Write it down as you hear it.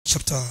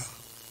chapter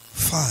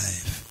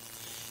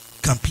 5.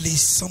 Can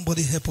please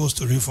somebody help us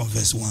to read from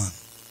verse 1?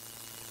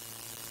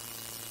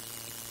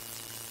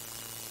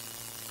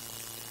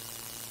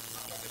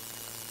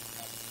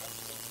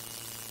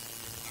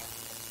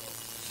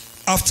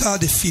 After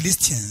the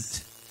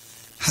Philistines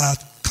had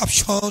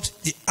captured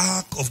the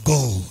ark of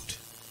God.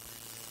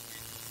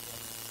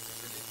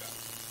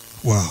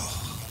 Wow.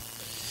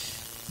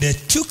 They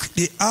took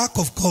the ark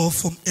of God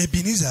from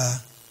Ebenezer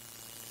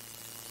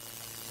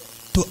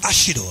to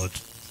Ashdod.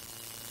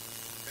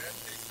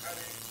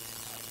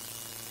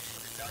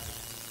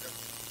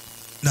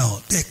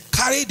 Now, they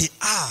carried the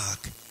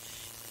ark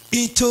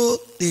into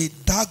the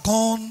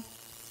Dagon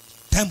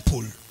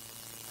temple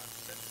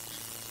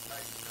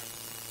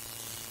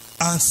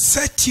and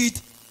set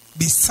it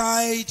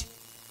beside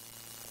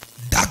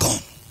Dagon.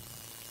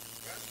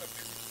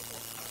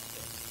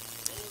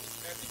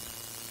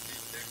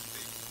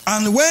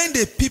 And when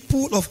the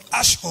people of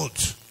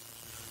Ashdod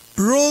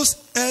rose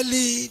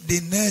early the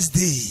next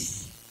day,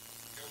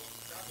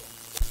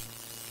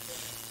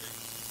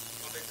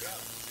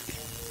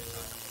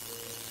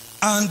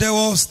 and there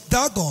was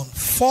Dagon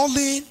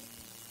falling.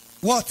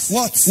 What?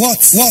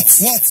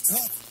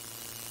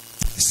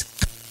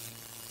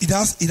 It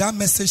has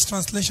Message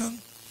translation.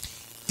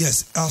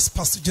 Yes, as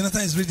Pastor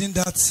Jonathan is reading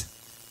that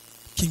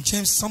King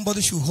James,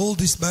 somebody should hold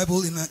this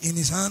Bible in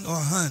his hand or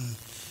her hand.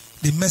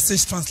 The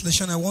Message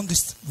translation. I want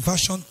this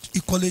version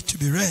equally to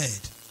be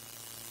read.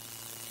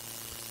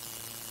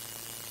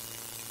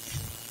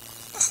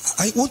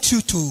 I want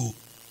you to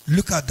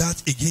look at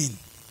that again.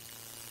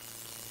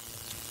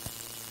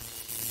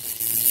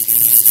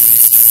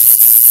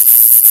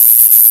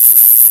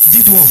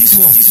 Did what?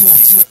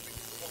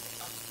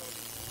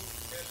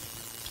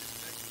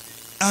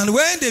 And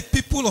when the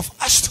people of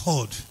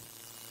Ashdod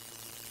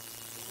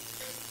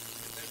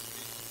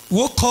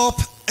woke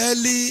up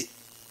early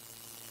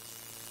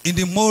in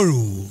the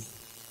morrow,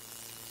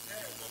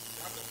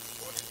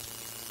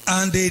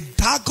 and the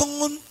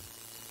Dagon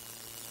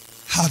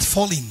had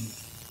fallen.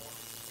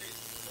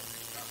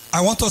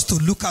 I want us to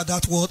look at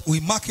that word. We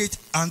mark it,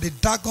 and the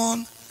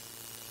Dagon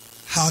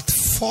had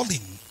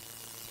fallen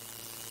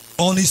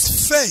on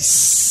his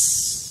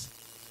face.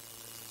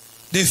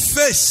 The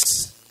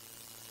face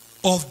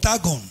of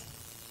Dagon,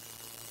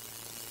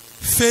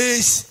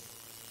 face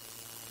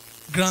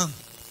ground,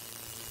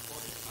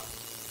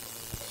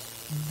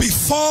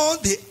 before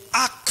the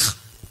ark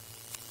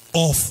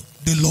of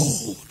the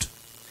Lord.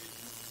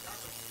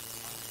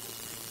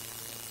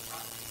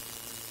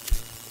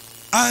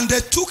 And they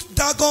took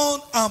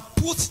Dagon and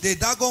put the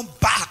Dagon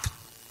back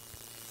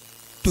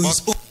to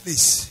his own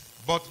place.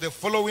 But the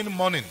following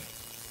morning,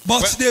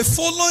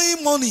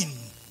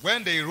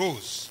 when they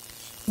rose,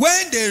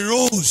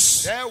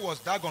 there was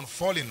Dagon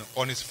falling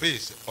on his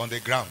face on the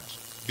ground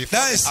before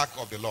the ark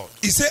of the Lord.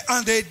 He said,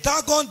 and the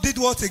Dagon did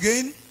what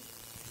again?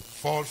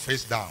 Fall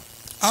face down.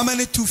 How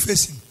many two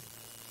facing?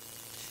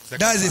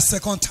 That is the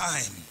second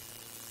time.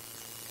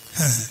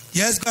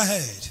 Yes, go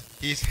ahead.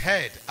 His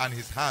head and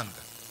his hand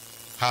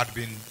had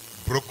been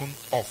broken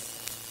off.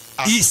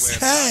 His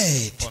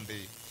head. On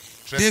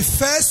the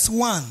first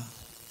one,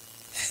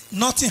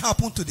 nothing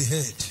happened to the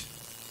head.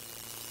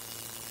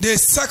 The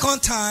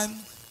second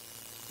time,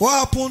 what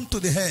happened to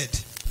the head?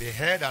 The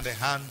head and the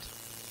hand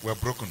were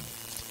broken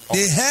off.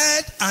 The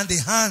head and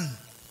the hand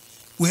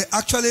were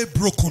actually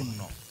broken.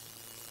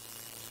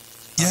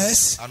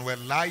 Yes. And were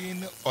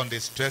lying on the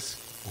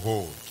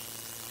threshold.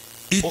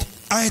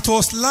 And it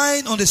was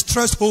lying on the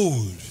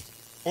threshold.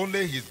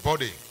 Only his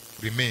body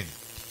remained.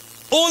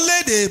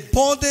 Only the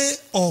body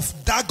of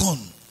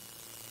Dagon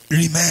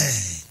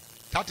remained.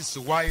 That is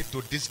why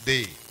to this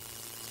day,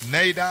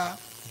 neither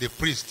the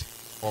priest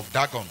of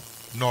Dagon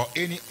nor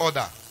any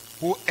other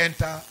who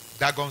enter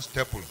Dagon's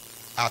temple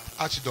at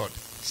Ashdod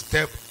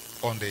step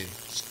on the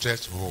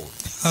threshold.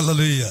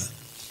 Hallelujah.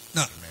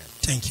 Now, Amen.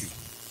 Thank you.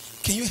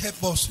 Can you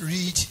help us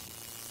read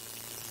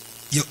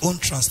your own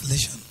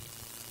translation?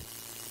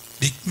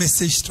 The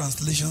Message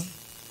translation.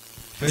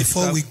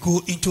 Before we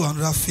go into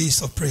another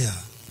phase of prayer.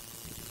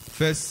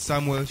 1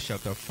 Samuel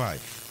chapter 5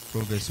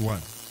 from verse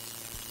 1.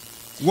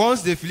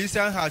 Once the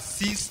Philistines had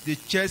seized the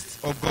chest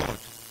of God,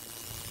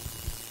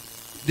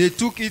 they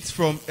took it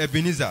from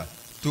Ebenezer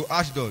to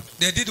Ashdod.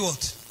 They did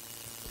what?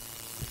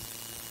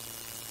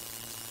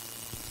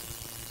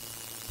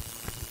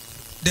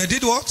 They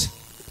did what?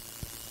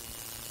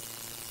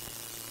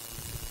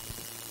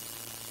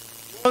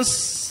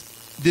 Once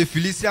the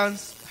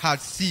Philistines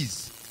had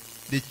seized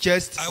the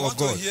chest of God. I want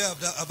to hear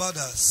about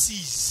that.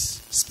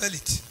 Seize. Spell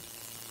it.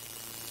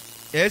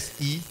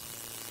 S-E-I-Z-E-D.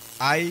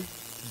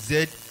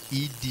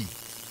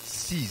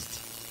 Seized.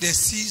 They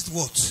seized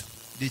what?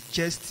 The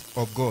chest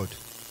of God.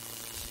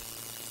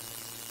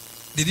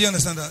 Did you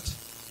understand that?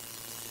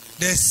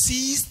 They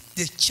seized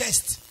the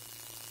chest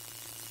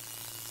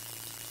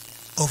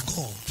of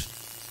God.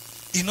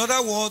 In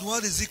other words,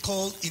 what is it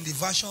called in the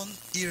version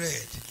he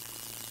read?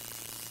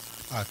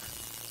 Ark.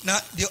 Now,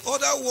 the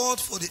other word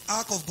for the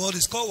ark of God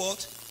is called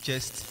what?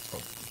 Chest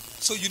of.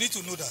 So you need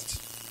to know that.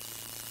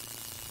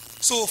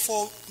 So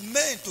for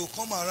men to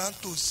come around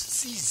to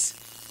seize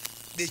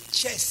the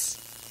chest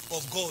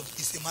of God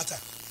is a matter.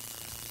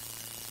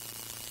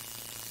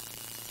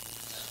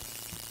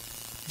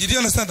 Did you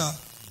understand that?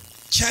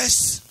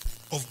 Chest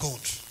of God.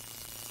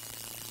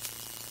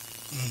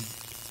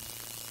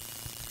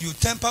 You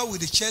tamper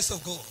with the chest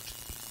of God.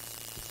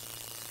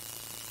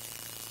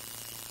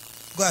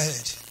 Go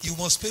ahead. You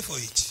must pay for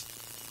it.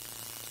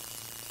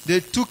 They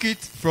took it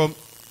from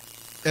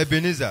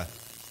Ebenezer.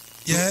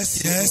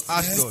 Yes.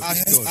 Ashdod.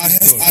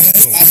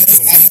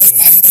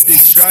 The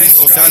shrine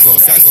of Dagon.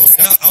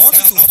 Now I want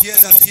you to hear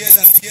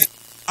that.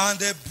 And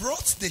they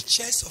brought the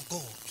chest of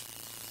God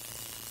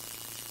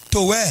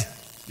to where?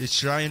 The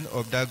shrine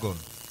of Dagon.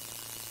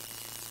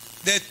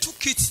 They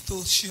took it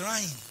to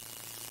shrine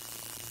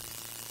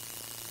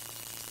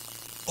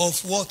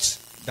of what?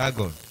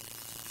 Dagon.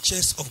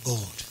 Chest of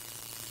God.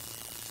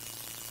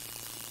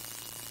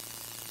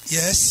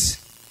 Yes.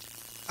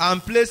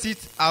 And placed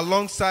it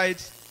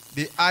alongside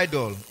the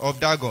idol of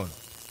Dagon.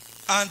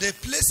 And they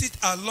placed it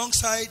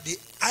alongside the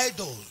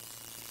idol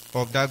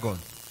Of Dagon.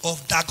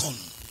 of Dagon.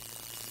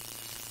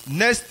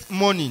 Next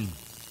morning,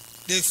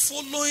 The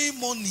following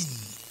morning,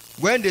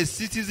 when the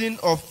citizen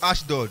of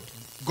Ashdod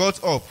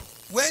got up,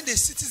 when the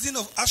citizen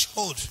of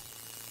Ashdod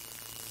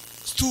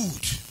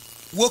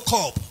woke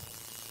up,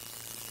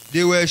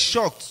 they were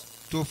shocked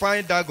to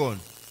find Dagon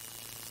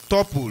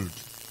toppled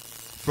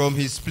from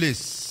his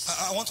place.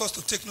 I want us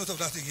to take note of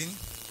that again.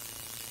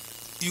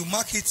 You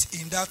mark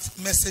it in that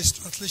Message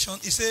translation.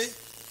 It says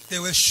they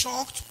were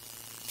shocked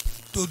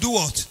to do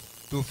what?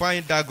 To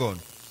find Dagon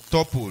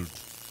toppled.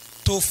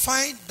 To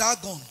find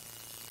Dagon.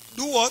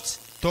 Do what?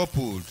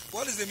 Toppled.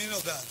 What is the meaning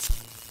of that?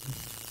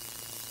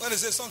 When they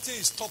say something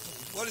is toppled,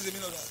 what is the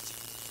meaning of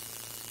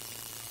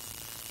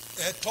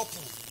that?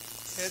 Topple.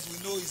 Yes, we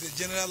know is a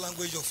general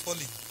language of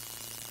falling.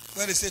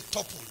 When they say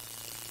topple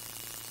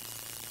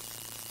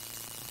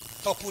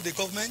the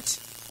government,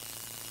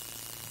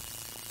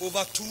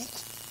 overtook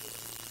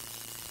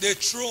the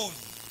throne,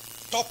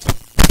 topple.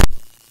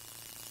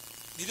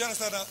 Did you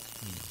understand that?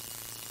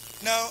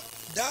 Now,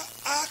 that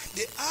ark,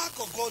 the ark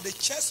of God, the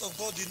chest of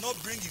God did not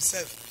bring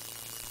itself.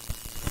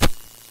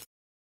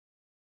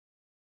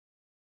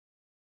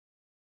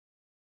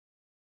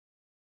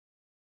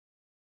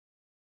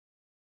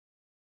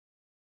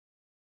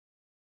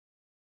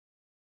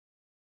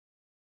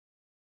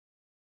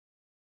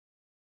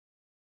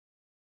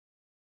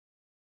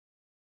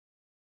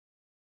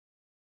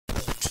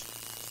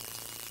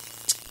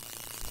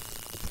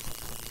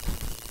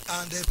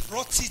 And they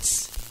brought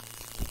it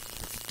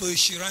to a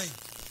shrine.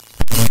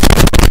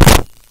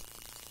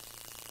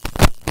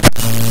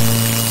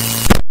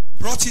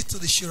 Brought it to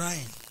the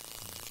shrine.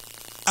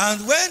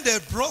 And when they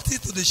brought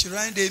it to the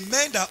shrine, the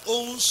men that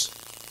owns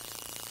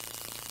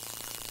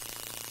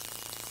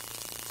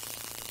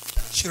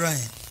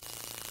shrine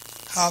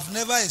have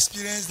never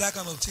experienced that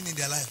kind of thing in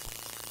their life.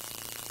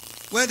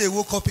 When they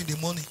woke up in the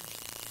morning,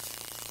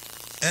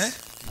 they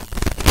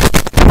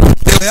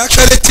were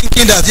actually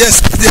thinking that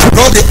yes, they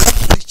brought the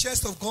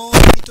chest of God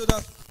into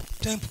that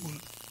temple.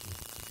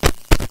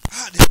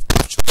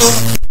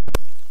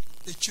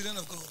 The children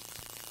of God.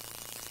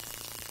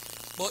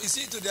 But you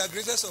see, to their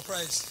greatest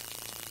surprise,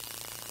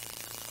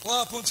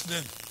 what happened to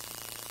them?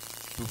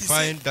 To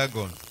find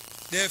Dagon.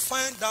 They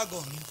find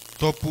Dagon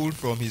Toppled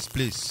from his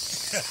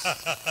place.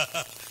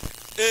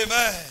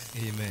 Amen.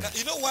 Amen. Now,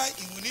 you know why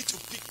we need to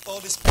pick all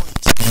these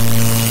points?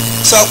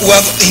 So we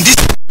have in this.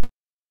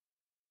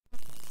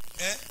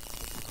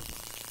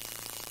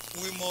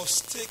 We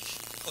must take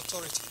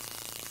authority.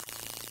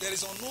 There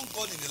is unknown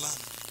God in the land.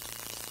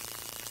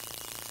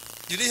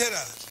 Did you hear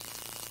that?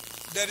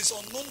 There is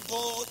unknown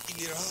God in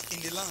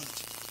the land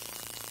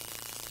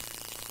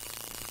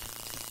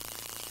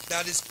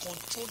that is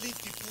controlling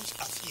people's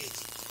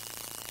affairs.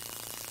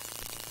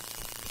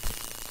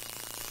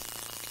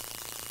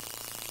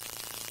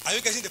 Are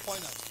you getting the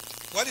point now?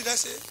 What did I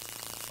say?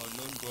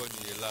 Unknown God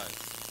in the land.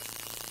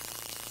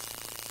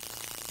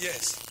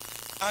 Yes.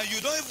 And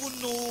you don't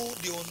even know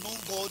the unknown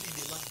God in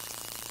the land.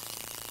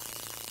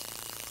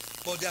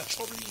 But they are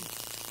troubling you.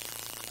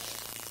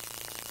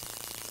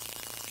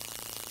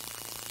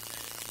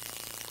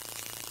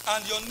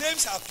 And your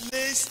names are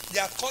placed, they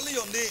are calling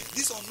your name.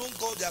 This unknown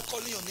God, they are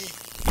calling your name.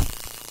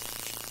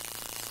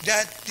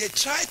 They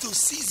try to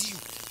seize you.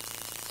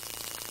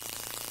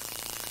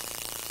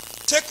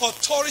 Take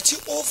authority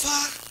over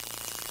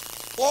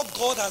what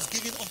God has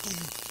given unto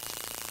you.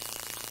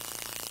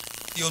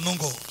 The unknown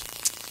God.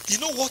 You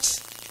know what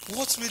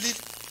really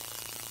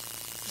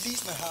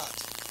pleased my heart?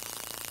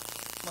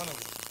 Man of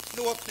God. You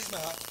know what pleased my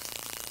heart?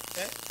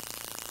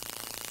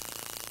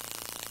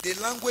 The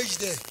language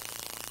there.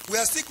 We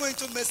are still going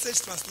to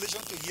Message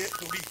translation to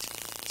read.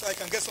 So I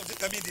can get something,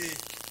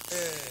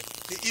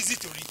 the easy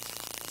to read.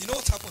 You know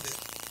what happened there,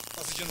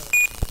 Pastor Jonathan?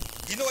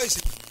 You know what he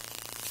said?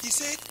 He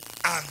said,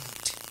 and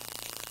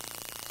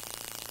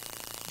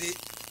the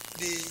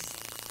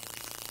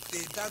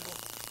Dagon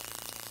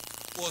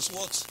was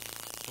what?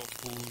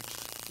 Toppled.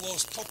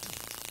 Was toppled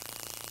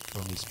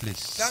from his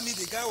place. That means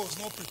the guy was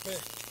not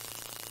prepared.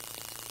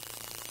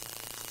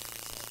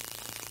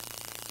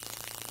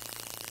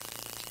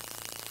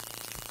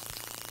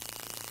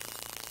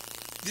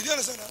 Did you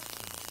understand that?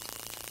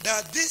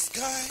 That this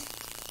guy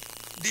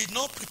did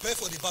not prepare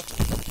for the battle.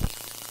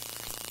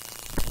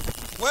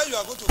 Where you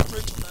are going to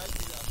pray tonight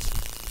is that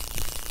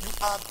you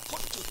are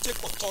going to take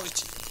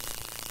authority.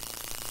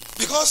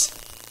 Because,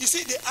 you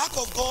see, the ark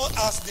of God,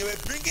 as they were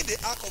bringing the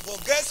ark of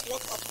God, guess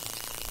what happened?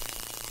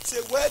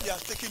 Say, where they are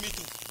taking me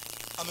to,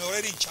 I'm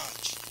already in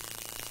charge.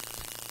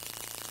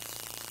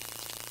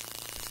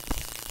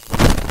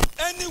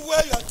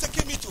 Anywhere you are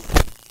taking me to.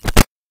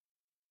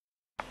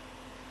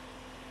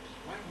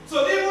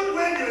 So even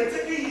when they were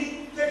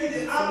taking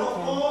the ark of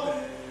God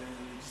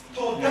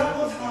to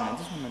Dagon's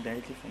house,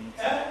 Dagon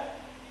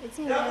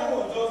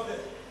was just there.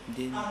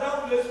 And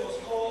that place was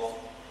called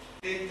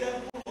the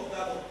temple of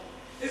Dagon.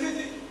 Isn't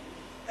it?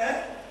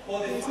 For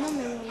the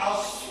master. As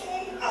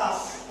soon as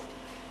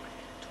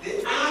the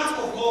ark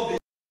of God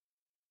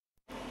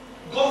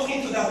got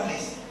into that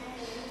place,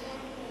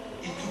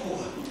 it took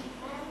over.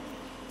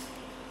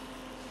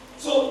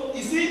 So,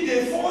 you see,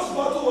 the first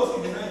battle was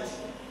in the night.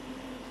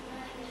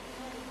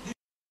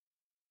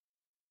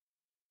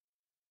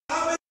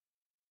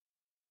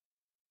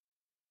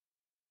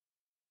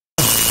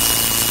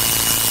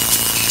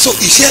 So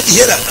he said,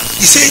 that.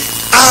 He said,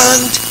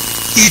 and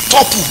he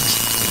toppled.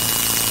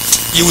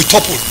 You will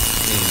topple.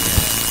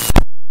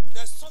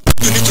 There's something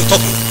you need to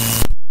topple.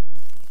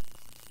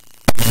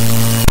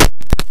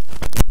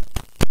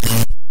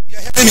 You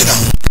are hearing me now?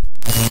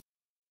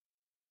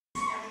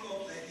 Coming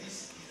up like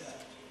this is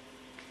that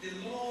the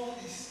Lord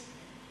is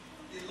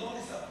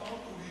about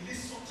to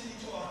release something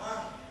into our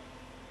hand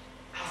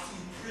as we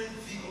pray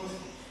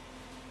vigorously.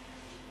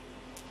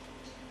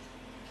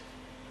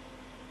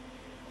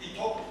 He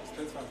toppled.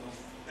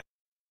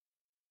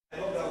 I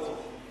love that word.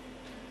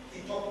 He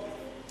toppled.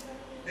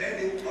 Then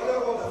the other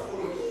one that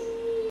follows.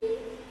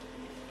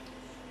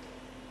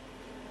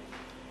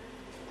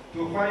 To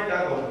find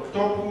Dagon,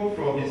 topple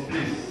from his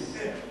place.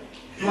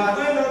 Flat.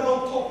 Find Dagon,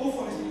 topple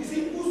from his place. You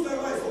see,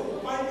 whosoever is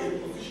occupying a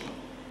position.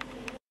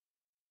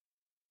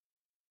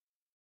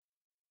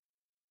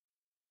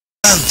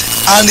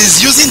 And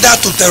is using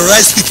that to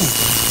terrorize people.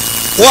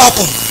 What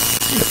happened?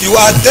 You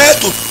are there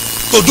to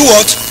do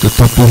what? To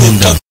topple him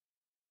down.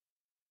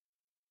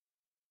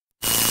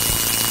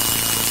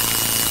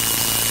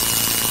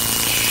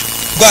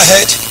 Go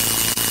ahead.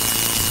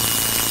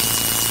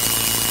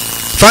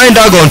 Find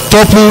Dagon,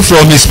 topple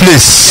from his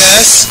place.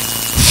 Yes.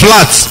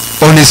 Flat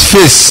on his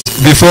face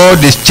before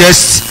the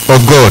chest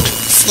of God.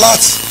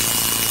 Flat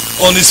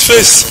on his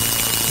face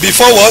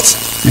before what?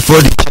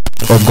 Before the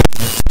chest of God.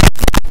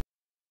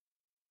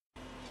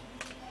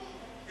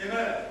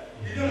 Amen.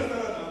 Did you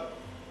understand that now?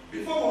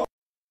 Before what?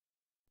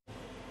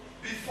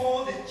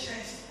 Before the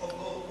chest of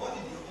God. What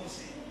did your own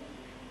say?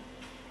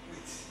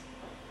 Wait.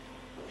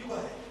 You go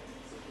ahead.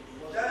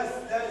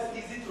 That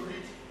is easy to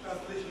read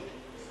translation.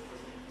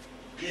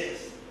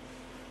 Yes.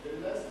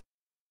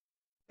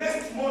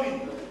 Next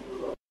morning,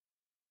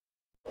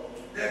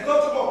 they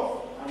got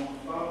up and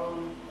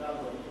found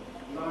Dagon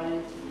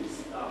lying to his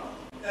staff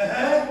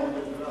on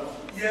the ground.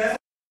 Yeah.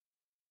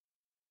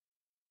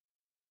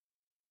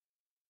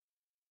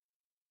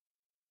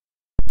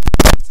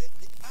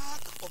 The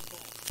ark of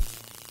God.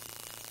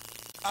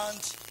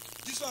 And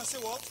this one say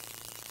what?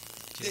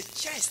 The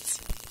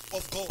chest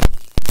of God.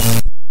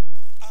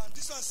 And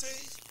this one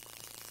says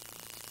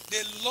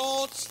the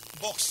Lord's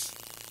box.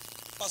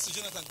 Pastor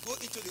Jonathan, go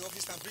into the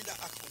office and bring that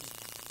ark for me.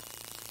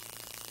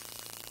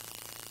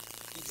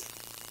 In there.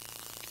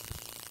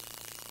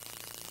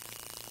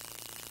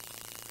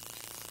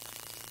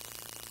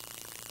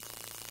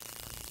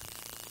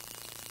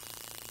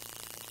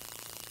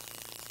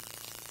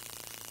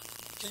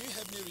 Can you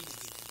help me read it?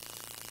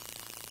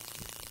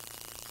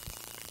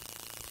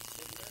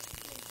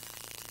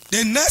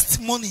 The next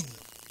morning,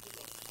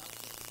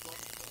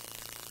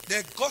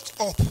 they got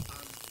up.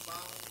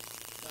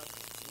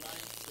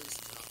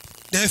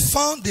 They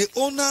found the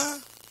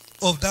owner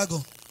of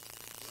Dagon,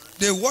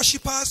 the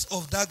worshippers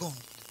of Dagon.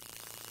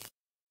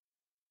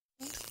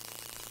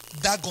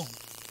 Dagon,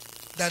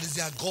 that is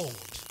their god.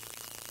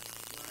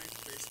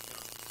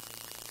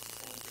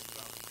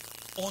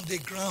 On the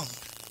ground.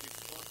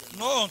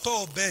 Not on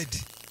top of bed.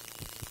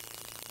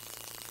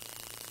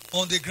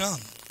 On the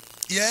ground.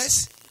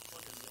 Yes?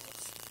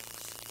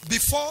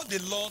 Before the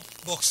Lord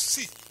box.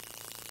 See.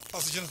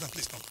 Pastor Jonathan,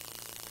 please come.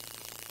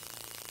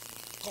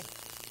 Come.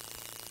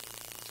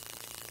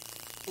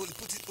 Put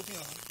it, open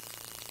your hand.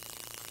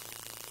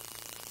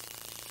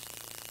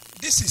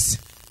 This is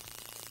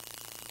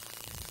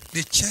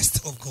the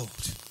chest of God.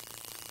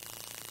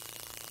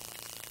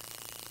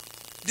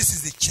 This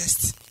is the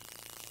chest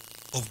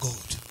of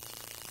God.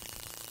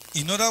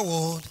 In other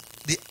words,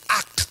 the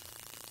ark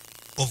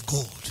of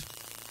God.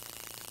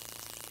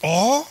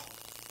 Or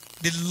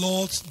the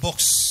Lord's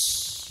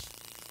box.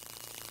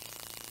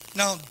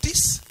 Now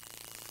this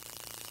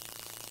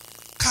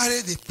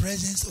carried the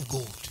presence of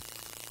God.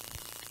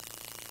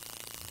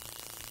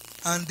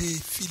 And the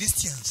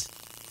Philistines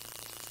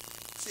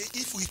say,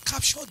 if we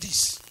capture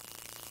this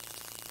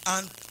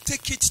and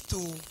take it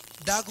to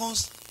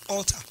Dagon's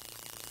altar,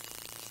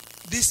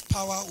 this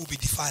power will be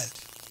defiled.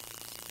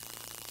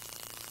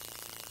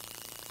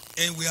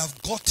 And we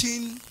have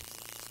gotten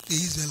the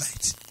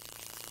Israelites.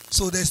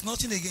 So there's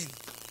nothing again.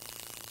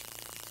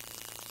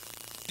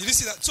 Did you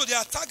see that? So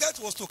their target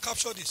was to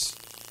capture this.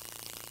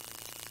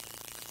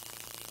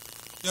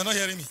 You're not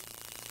hearing me?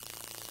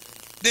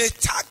 The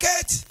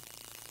target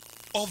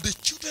of the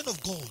children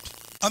of God,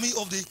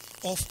 of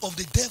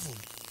the devil,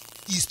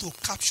 is to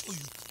capture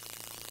you.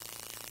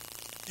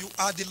 You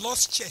are the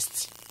lost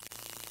chest.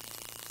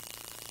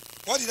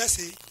 What did I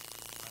say?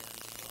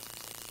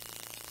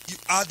 You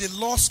are the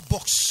lost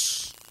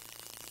box.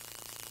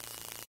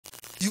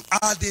 You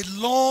are the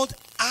Lord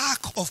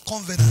Ark of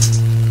Covenant.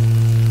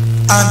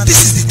 And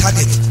this is the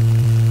target.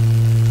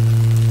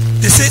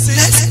 They say,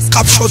 let's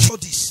capture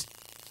this.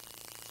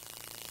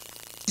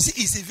 You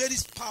see, it's a very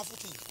powerful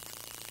thing.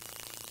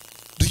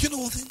 Do you know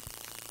one thing?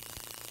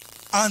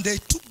 And they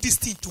took this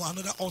thing to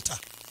another altar.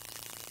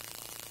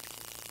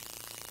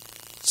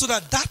 So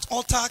that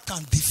altar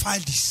can defile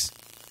this.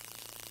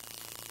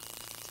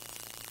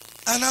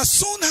 And as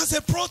soon as they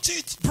brought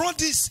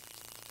this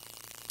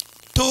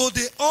to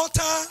the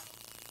altar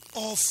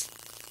of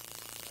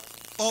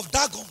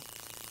Dagon,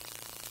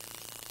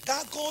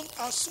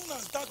 as soon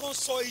as Dagon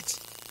saw it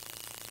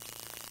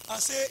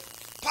and said,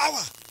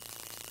 power.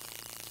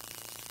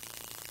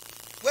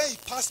 Where he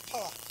passed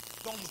power,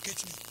 don't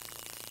locate me.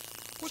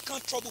 What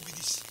kind of trouble be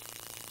this?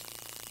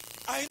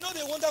 I know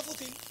the wonderful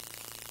thing.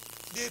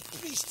 The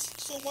priests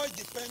so much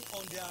depend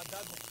on their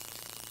Dagon.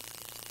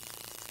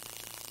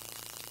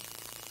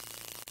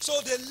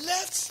 So the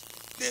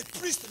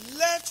priest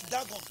left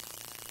Dagon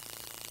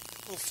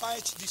to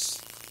fight this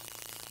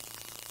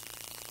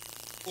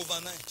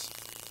overnight.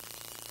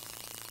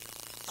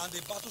 And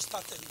the battle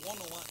started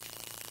 1-on-1.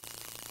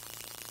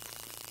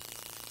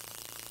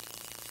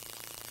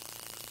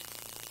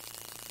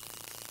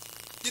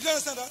 Did you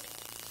understand that?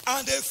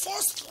 And the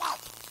first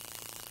slap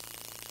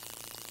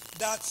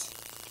that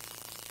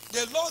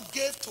the Lord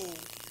gave to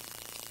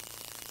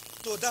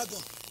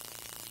Dagon,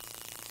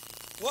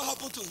 what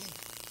happened to him?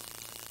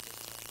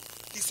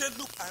 He said,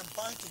 look, I am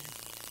bound to you.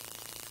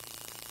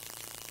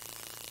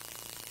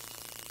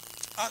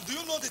 And do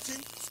you know the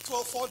thing?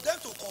 For them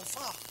to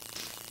confirm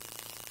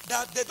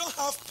that they don't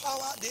have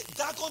power, the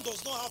Dagon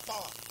does not have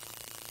power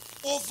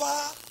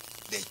over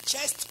the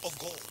chest of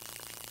God.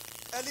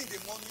 Early in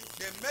the morning,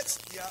 they met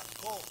their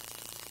God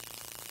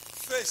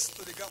face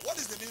to the ground. What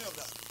is the meaning of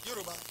that?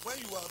 Yoruba, when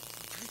you are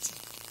greeting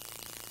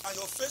and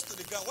your face to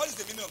the ground, what is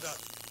the meaning of that?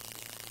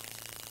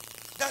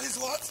 That is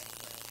what?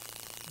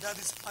 That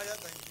is higher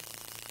than you.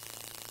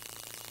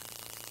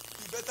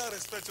 You better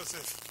respect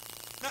yourself.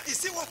 Now, you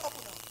see what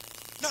happened now?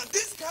 Now,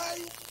 this guy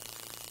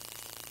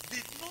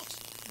did not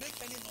make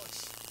any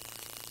noise.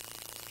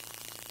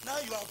 Now,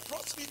 you have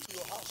brought me to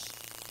your house.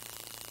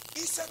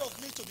 Instead of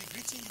me to be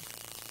greeting you,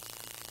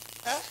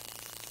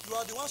 you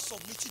are the one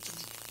submitting to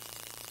me.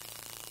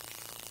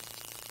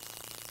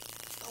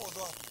 That was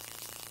what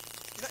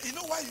happened. You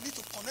know why you need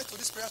to connect to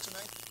this prayer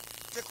tonight?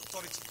 Take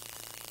authority.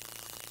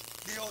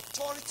 The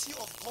authority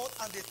of God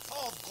and the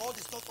power of God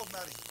is not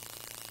ordinary.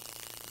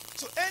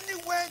 So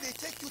anywhere they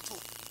take you to,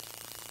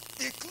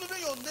 including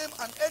your name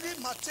and any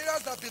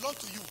materials that belong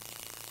to you,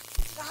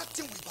 that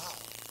thing will bow.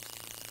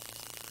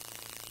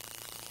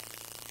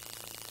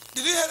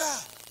 Did you hear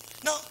that?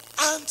 Now,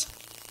 and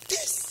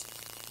this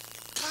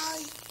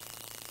guy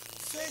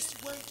face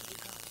went to the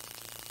ground.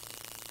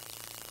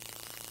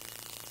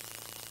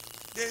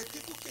 The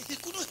people, he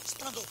couldn't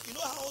stand up. You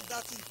know how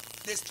that thing,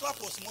 the strap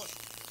was much.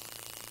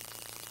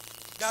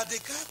 That the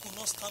guy could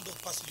not stand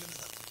up, Pastor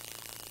Jonathan.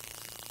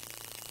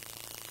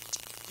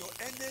 Your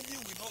enemy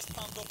will not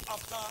stand up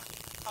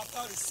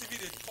after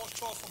receiving a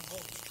torture from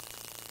God.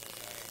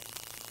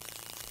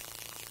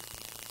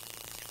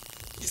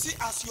 You see,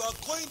 as you are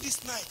going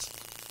this night,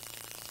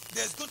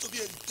 there's going to be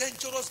a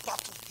dangerous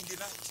battle in the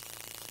night.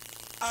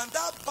 And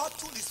that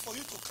battle is for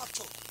you to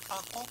capture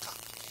and conquer.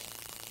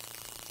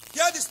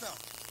 Hear this now.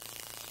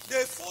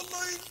 The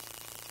following,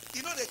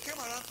 they came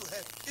around to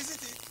help,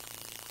 isn't it?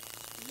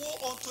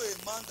 Woe unto a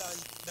man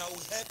that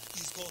will help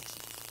his God.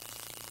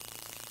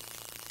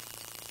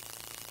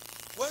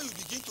 When you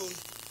begin to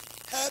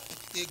help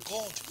a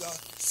God you are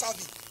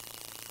serving,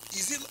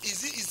 is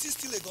it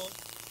still a God?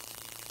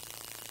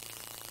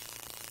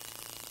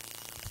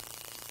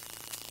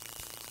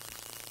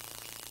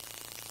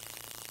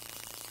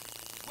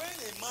 When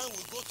a man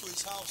will go to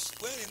his house,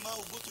 when a man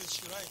will go to his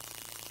shrine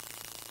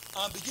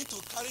and begin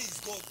to carry his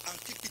God and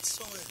keep it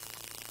somewhere,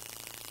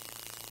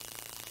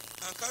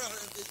 and carry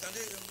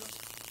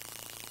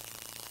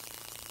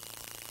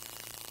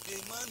the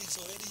man is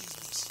already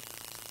useless.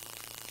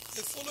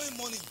 The following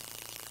morning,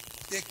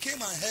 they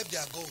came and helped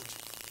their God.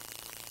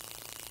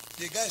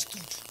 The guy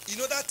stood.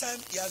 That time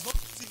he has not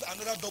received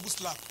another double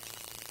slap.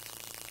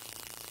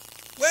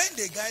 When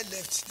the guy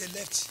left, they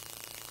left.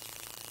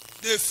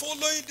 The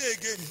following day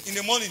again, in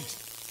the morning,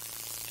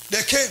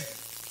 they came.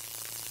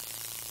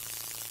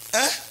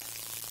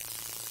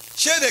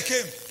 Sure, they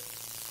came.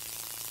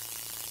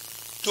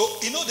 So,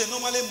 they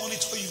normally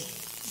monitor you.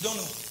 You don't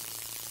know.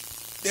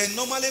 They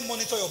normally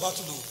monitor your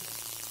battle though.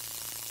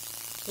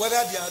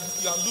 Whether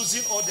you are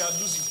losing or they are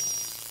losing.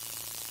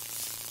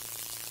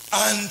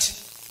 And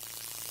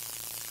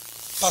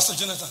Pastor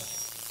Jonathan,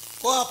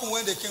 what happened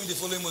when they came the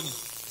following morning?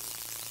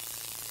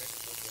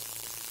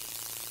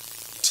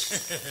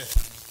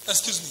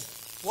 Excuse me.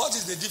 What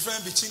is the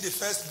difference between the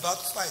first bad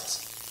fight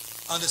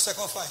and the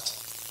second fight?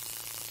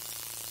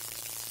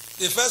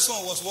 The first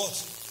one was what?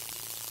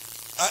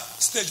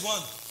 Stage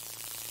 1.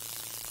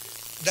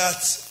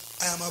 That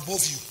I am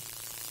above you.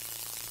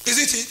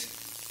 Isn't it?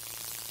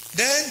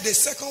 Then the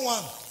second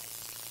one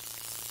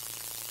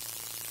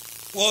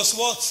was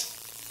what?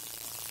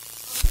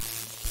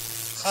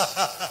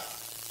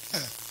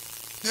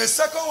 The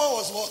second one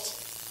was what?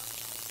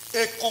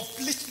 A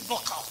complete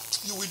knockout.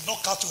 You will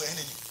knock out your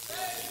enemy.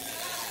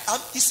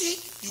 And you see,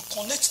 you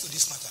connect to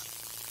this matter.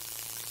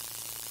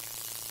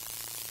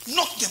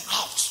 Knock them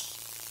out.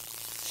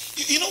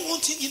 You know one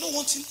thing you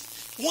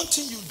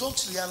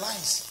don't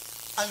realize,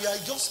 and you are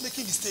just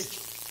making mistake,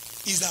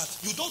 is that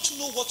you don't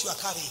know what you are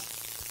carrying.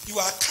 You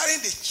are carrying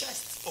the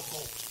chest of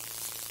God.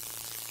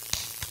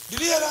 Did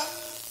you hear that?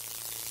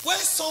 When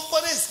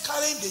somebody is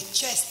carrying the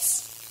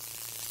chest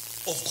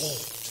of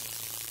God,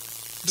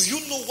 do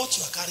you know what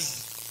you are carrying?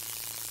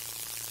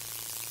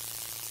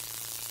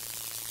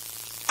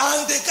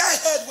 And the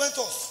guy's head went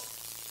off.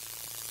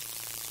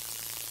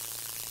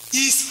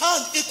 His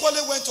hand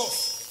equally went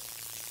off.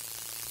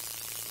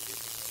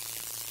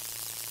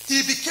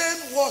 He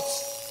became what?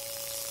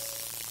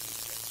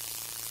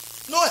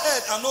 No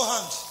head and no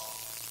hand.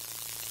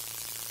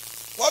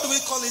 What do we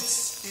call it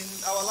in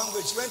our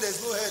language when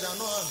there's no head and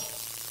no hand?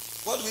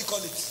 What do we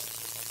call it?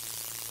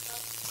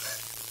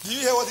 Do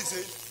you hear what it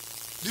said?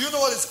 Do you know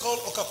what it's called?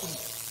 Okapuni.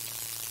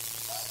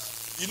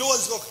 You know what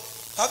it's called?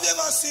 Have you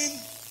ever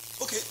seen,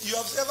 you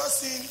have ever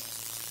seen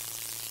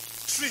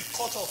tree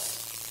cut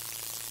off?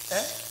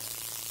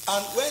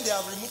 And when they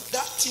have removed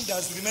that thing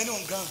that's remaining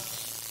on ground,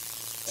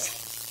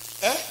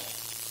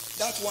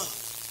 that one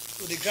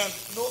to the ground,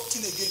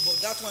 nothing again, but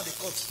that one they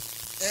cut,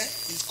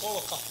 is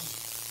called Okapuni.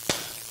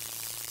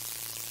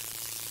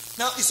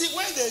 Now, you see,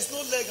 when there is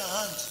no leg and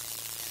hand,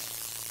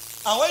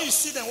 and when you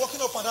see them walking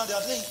up and down, they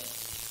are saying,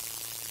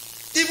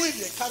 even if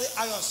they carry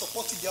iron and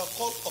support it, they are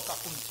called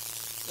Okapuni.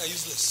 They are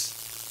useless.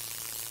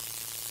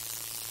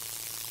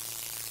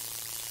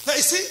 Now,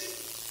 you see,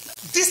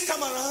 this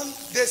time around,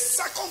 the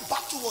second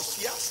battle was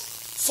fierce.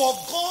 For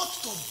God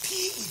to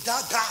deal with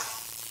that guy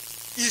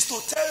is to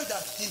tell you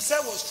that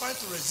himself was trying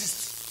to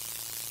resist.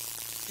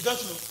 You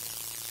don't know?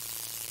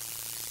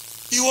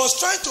 He was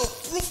trying to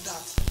prove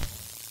that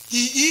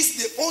he is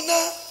the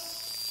owner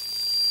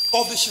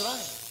of the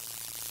shrine.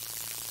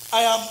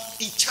 I am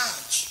in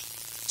charge.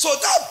 So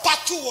that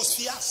battle was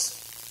fierce.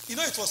 You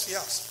know it was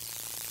fierce.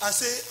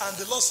 And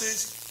the Lord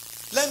says,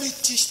 let me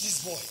teach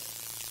this boy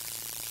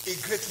a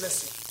great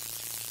lesson.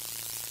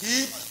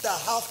 He that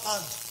have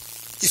hand,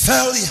 he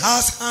felt he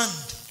has hand,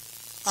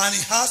 and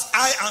he has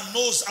eye and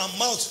nose and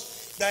mouth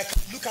that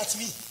can look at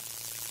me.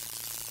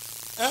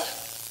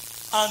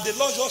 And the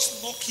Lord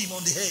just knock him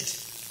on the head.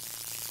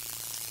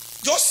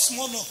 Just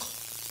small knock.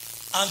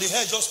 And the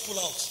head just pull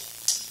out.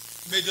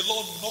 May the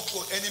Lord knock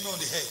your enemy on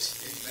the head.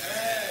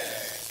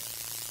 Amen.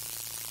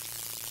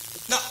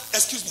 Now,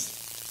 excuse me.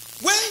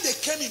 When they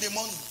came in the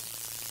morning,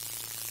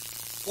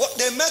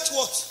 they met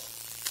what?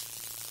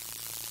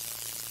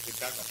 The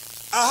Dagon.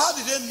 And how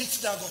did they meet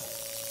Dagon?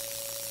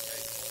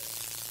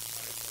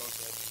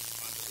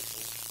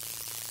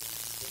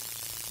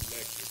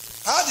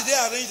 How did they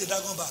arrange the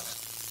Dagon back?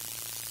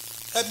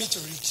 Help me to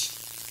read.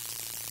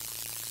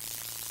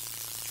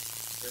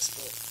 Verse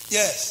 4.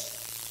 Yes.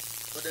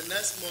 But the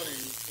next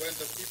morning, when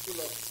the people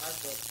of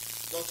Ashdod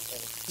got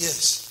up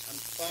Yes. and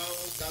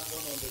found Dagon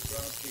on the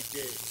ground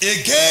again,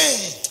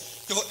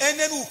 Your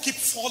enemy will keep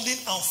falling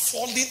and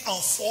falling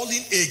and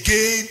falling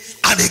again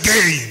and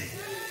again.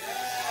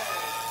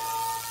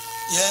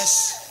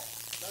 Yes.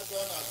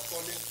 Dagon had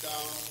fallen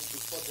down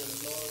before the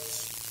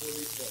Lord's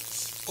holy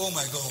box. Oh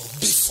my God.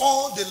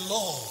 Before the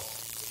Lord,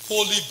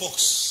 holy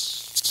box.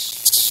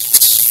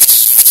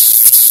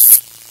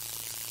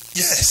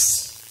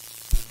 Yes.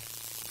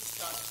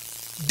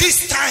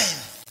 This time.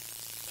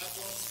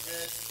 Dagon's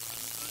head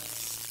and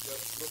hands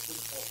were broken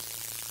off.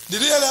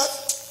 Did you hear that?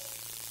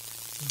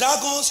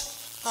 Dagon's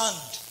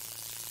hand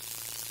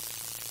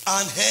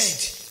and head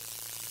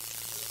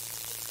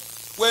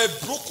were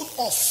broken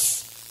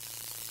off.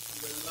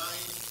 And were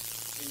lying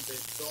in the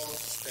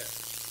doorstep.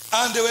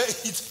 And they were,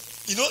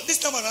 this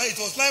time around it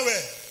was like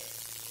where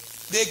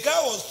the guy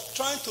was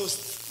trying to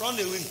run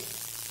away.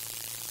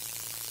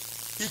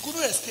 He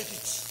couldn't escape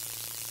it.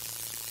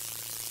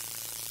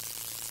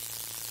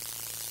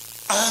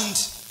 And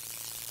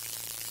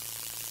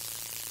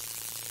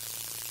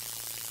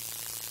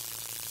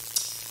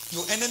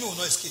your enemy will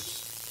not escape.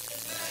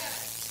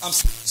 I'm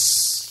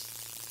serious.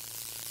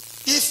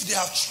 If they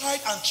have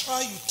tried and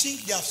tried, you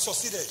think they have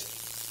succeeded.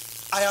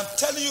 I am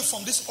telling you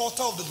from this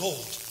altar of the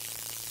Lord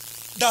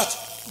that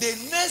the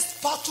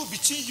next battle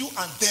between you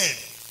and them,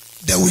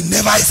 they will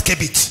never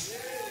escape it.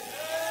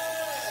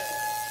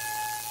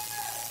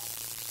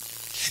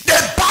 The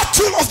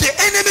battle of the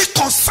enemy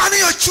concerning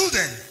your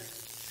children,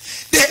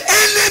 the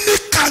enemy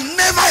can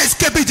never never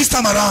escape it this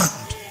time around.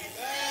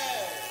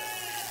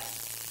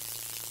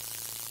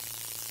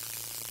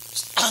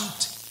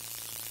 And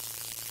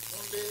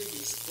only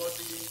his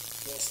body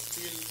was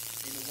still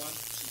in one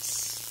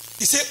piece.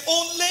 he said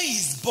only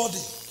his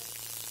body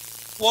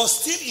was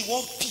still in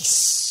one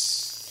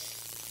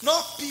piece.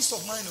 Not peace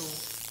of mind,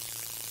 oh.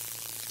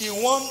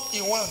 In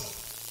one.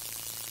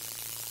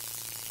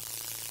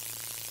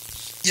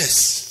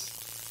 Yes.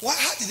 Why?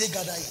 How did they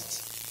gather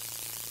it?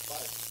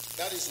 But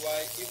that is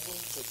why even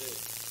today,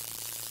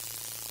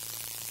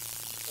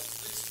 the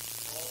priest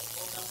or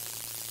other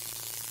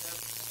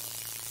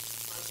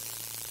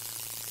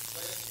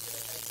when they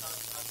enter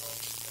Dagon,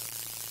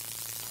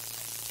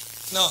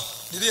 Now,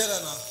 did you hear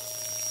that now?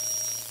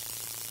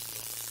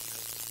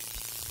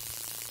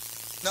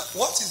 Now,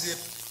 what is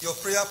your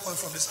prayer point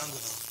from this angle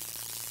now?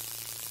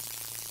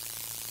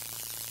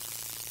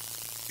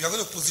 You are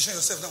going to position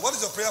yourself now. What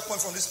is your prayer point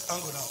from this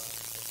angle now?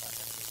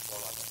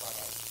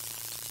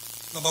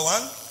 Number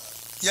one,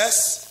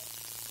 yes.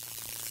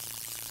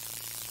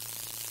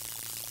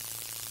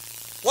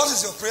 What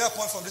is your prayer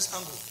point from this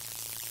angle?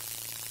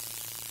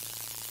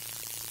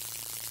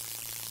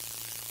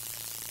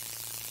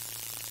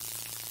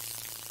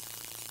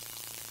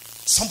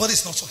 Somebody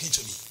is not talking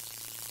to me.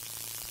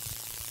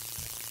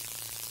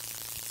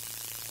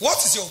 What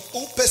is your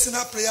own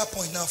personal prayer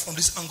point now from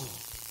this angle?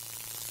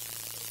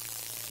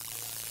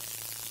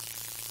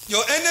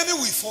 Your enemy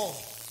will fall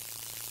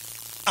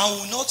and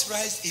will not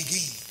rise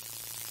again.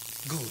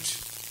 Good.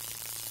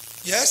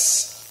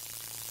 Yes?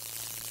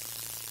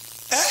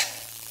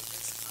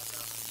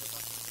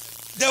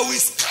 They will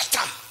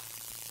scatter.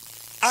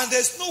 And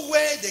there's no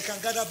way they can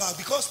gather back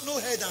because no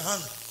head and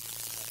hand.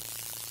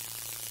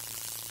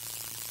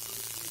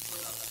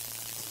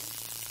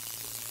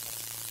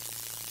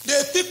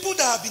 The people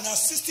that have been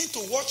assisting to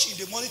watch in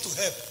the morning to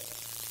help,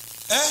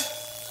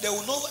 they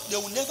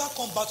will never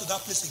come back to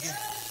that place again.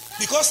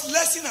 Because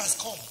lesson has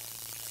come.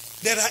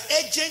 There are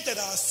agents that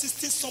are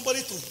assisting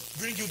somebody to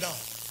bring you down.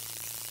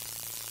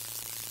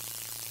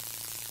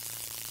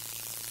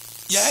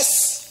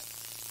 Yes?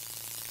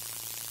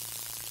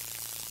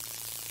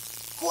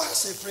 Who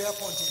has a prayer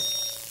point here?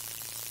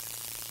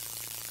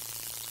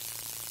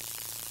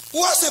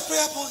 Who has a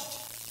prayer point?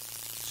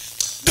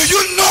 Do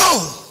you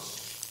know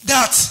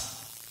that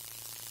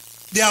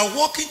they are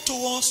working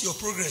towards your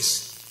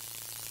progress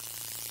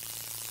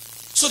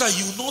so that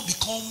you will not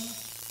become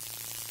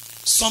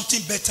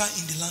something better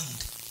in the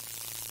land?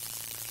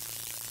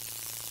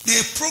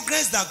 The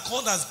progress that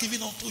God has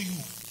given unto you,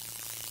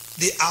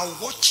 they are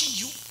watching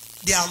you,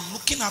 they are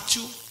looking at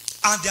you,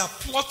 and they are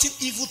plotting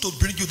evil to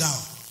bring you down.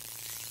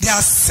 They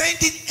are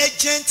sending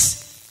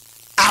agents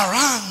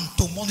around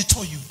to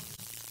monitor you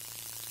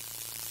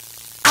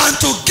and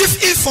to give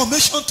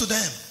information to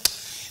them.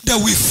 They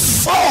will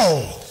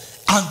fall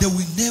and they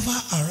will never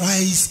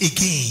arise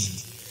again.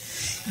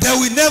 They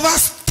will never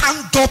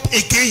stand up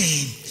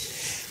again.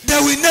 They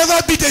will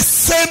never be the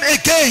same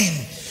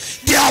again.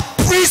 Their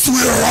priests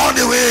will run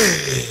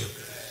away.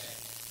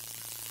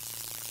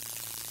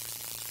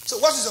 So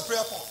what is your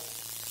prayer point?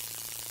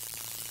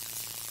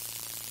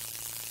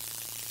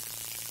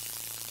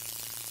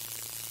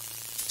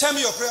 Tell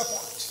me your prayer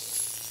point.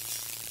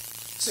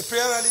 Say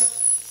prayer rally.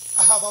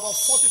 I have about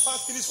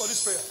 45 minutes for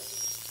this prayer.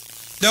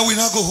 Then we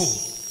now go home.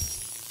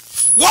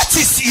 What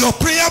is your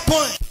prayer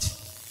point?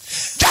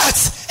 That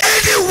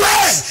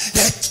anywhere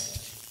that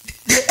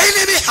the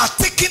enemy has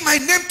taken my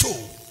name to,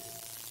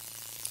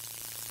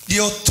 the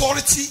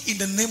authority in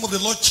the name of the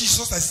Lord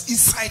Jesus that's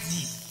inside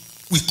me,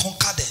 we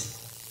conquer them.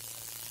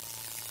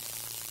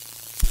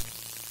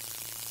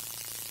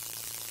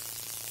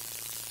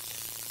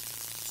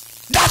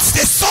 That's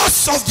the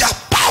source of their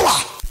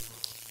power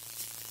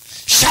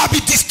shall be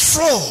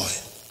destroyed,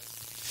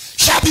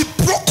 shall be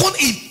broken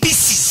in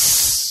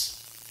pieces.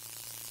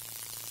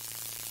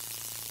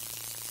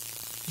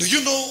 Do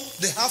you know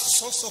they have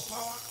source of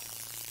power?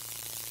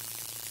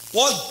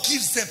 What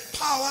gives them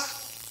power?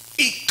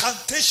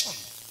 Incantation.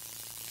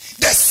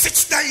 They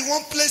sit down in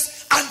one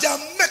place and they are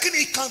making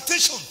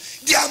incantation.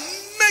 They are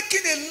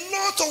making a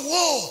lot of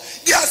war.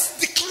 They are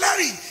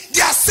declaring,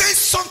 they are saying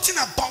something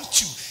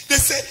about you.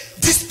 They say,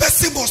 this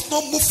person must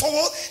not move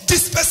forward.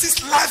 This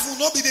person's life will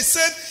not be the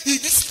same.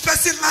 This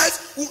person's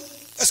life will,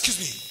 excuse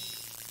me.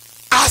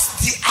 As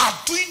they are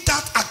doing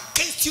that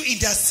against you in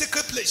their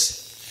sacred place,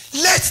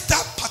 let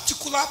that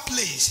particular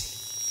place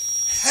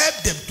help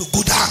them to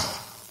go down.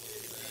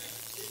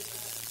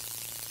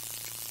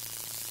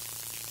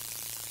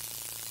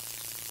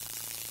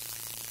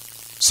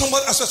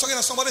 Somebody, as we're talking,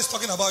 somebody is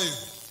talking about you.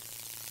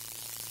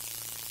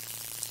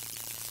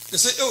 They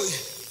say, oh,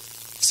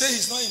 say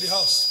he's not in the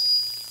house.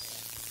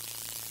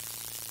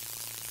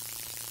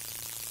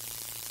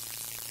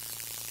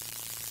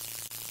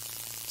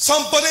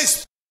 Somebody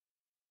is,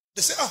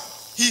 they say, ah,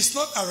 he's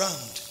not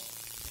around.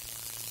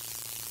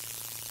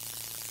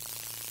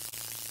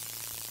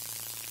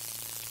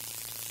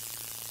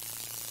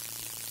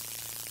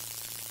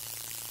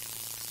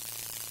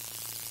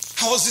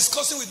 I was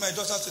discussing with my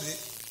daughter today.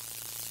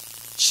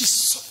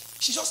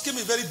 She just gave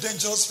me a very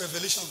dangerous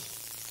revelation.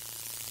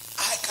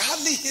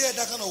 hardly hear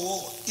that kind of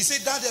word. He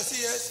said, Daddy, I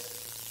said,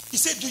 yes. He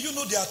said, do you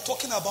know they are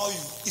talking about you?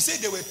 He said,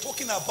 they were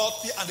talking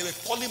about me and they were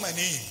calling my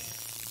name.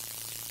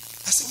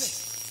 I said, wait.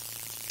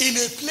 In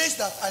a place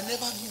that I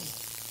never knew.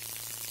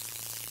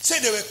 Say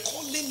they were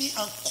calling me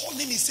and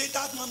calling me. Say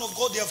that man of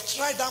God, they have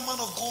tried that man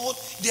of God.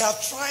 They have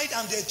tried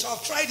and they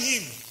have tried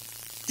him.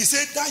 He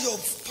said, that your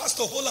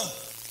Pastor Holland.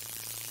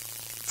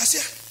 I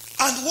said,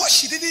 and what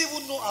she didn't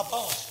even know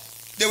about.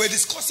 They were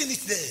discussing it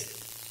there.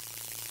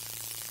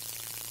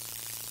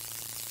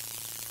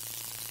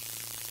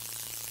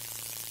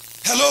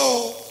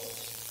 Hello?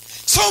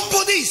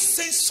 Somebody is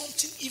saying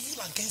something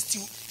evil against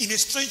you in a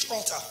strange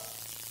altar.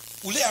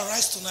 Will they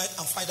arise tonight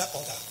and find that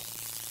altar?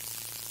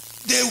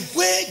 The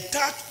way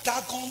that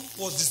Dagon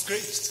was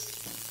disgraced.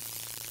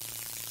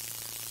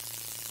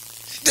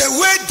 The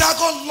way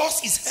Dagon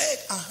lost his head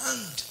and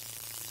hand.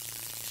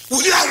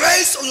 Will you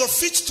arise on your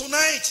feet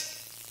tonight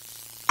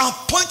and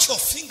point your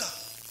finger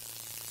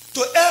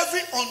to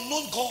every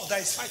unknown God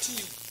that is fighting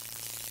you?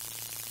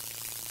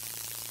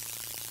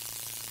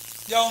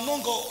 They are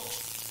unknown God.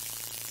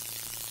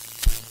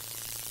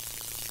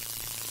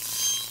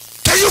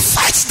 Can you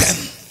fight them?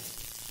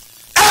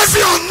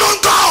 Every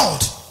unknown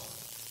God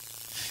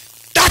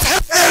that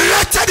have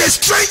erected a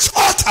strange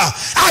altar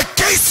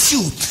against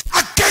you,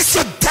 against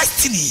your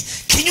destiny,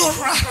 can you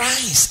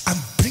rise and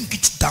bring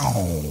it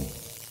down?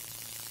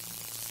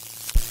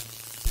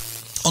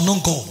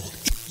 Unknown God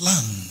in your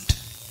land.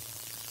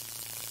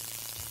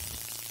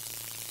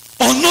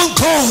 Unknown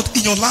God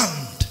in your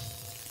land.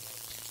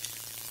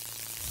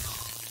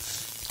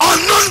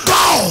 Unknown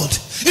God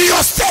in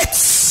your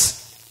states.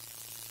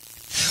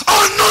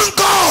 Unknown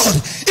God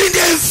in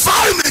the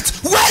environment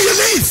where you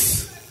live.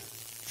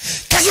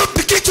 Can you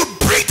begin to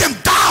bring them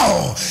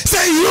down?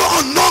 Say, you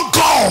unknown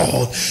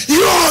God,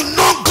 you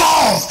unknown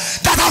God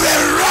that have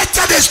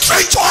erected a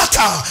strange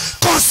altar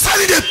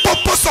concerning the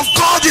purpose of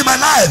God in my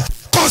life,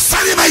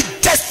 concerning my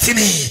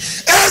destiny.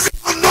 Every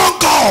unknown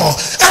God,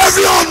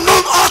 every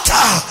unknown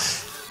altar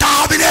that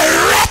have been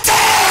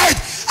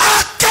erected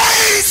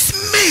against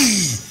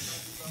me,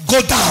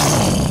 go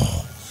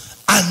down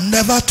and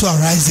never to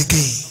arise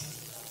again.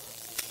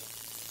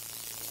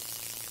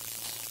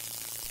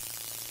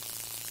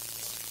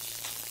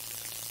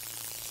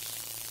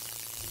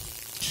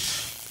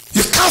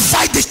 You can't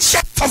fight the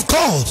church of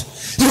God.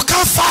 You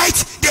can't fight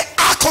the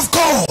ark of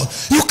God.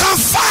 You can't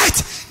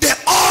fight the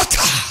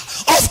altar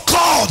of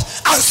God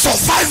and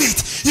survive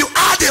it. You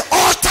are the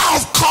altar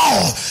of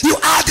God. You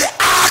are the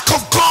ark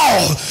of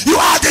God. You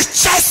are the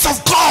chest of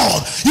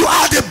God. You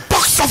are the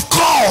box of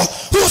God.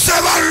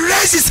 Whosoever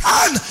raises his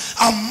hand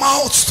and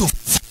mouths to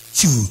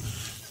fight you,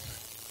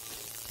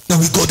 then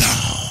we go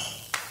down.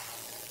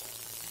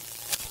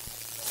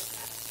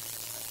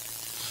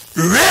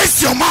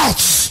 Raise your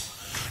mouths.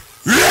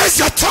 Raise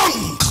your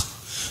tongue.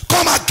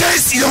 Come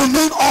against your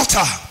unknown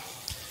altar.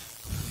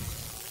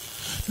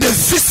 The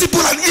visible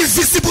and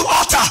invisible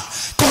altar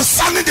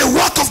concerning the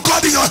work of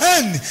God in your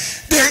hand.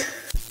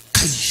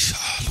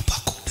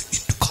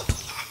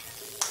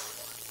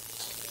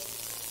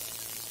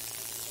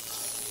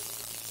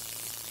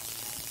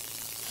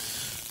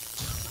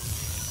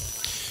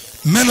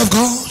 Men of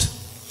God,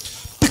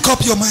 pick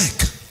up your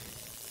mic.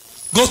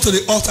 Go to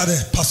the altar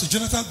there. Pastor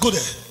Jonathan, go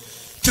there.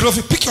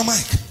 Tirofi, pick your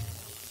mic.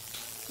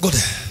 Go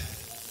there.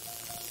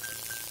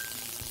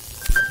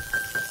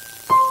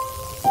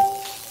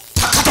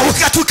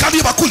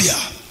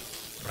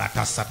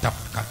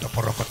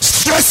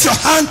 Stretch your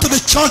hand to the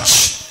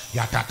church.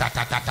 Climb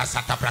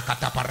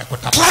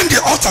the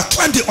altar,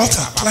 climb the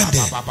altar, climb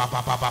there.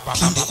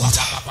 Climb the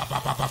altar.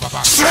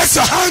 Stretch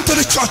your hand to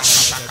the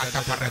church.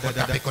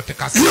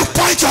 You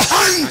point your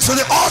hand to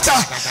the altar.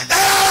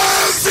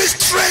 Every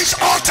strange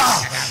altar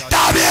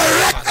that will be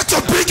erected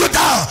to bring you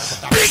down,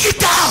 bring it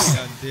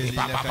down.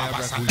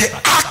 The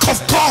ark of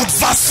God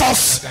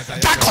versus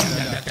Dagon.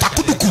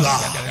 Takudukula.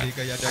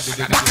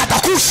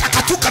 Bakadaku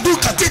shakatukadu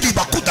katidi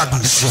bakudagu.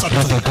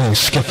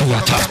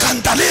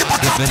 Bakandale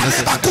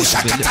bakatale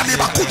bakusha katale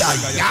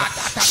bakudaya.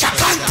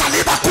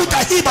 Shakantale bakuda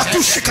hiba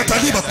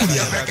kushikatale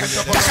bakulia.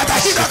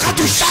 Dakadahiba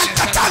kadusha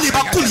katale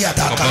bakulia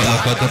daka.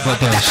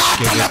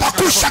 Dakatale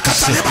bakusha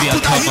katale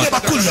bakuda hiba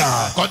bakulia.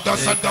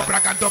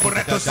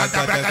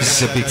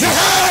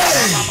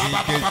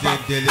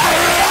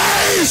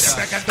 Arise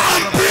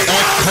and bring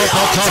out the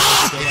altar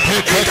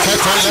in the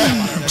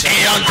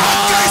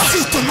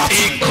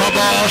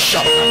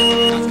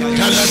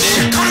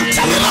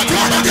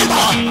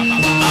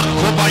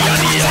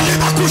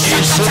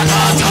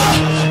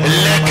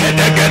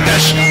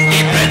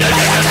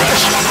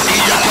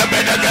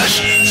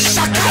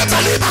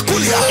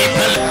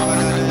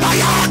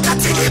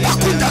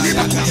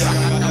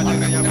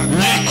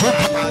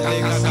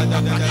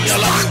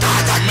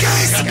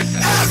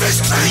every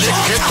strange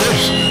altar.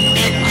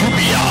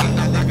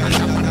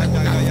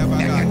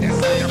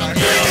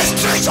 Bring the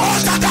strange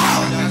altar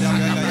down.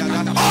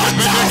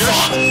 Altar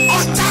for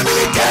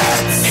untimely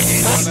deaths.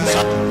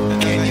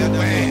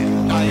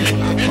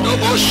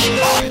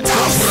 Altar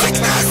of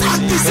sickness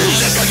and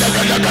disease.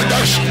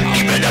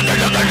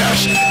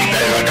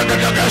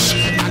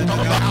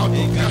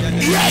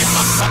 Yes.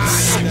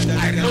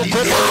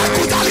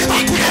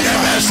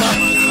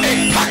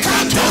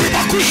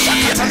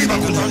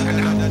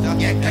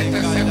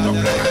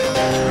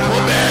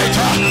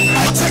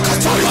 I take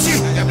authority.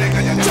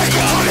 Take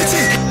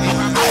authority.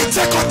 I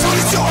take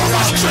authority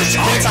over strange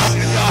altar.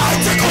 I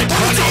take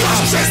authority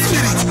over strange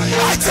spirit.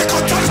 I take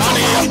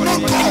authority over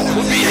unknown God.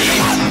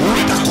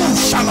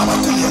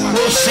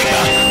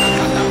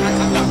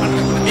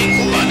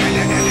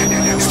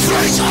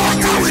 Strange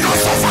altar will not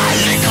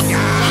survive.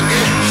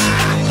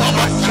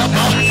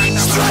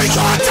 Strange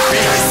altar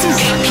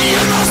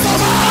will not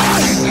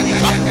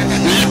survive.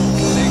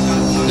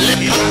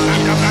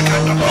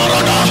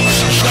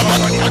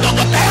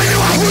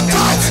 Anyone who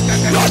doubts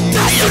your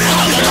destiny,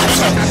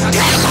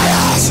 get my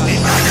ass.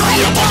 Anyone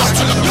who doubts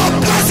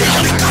your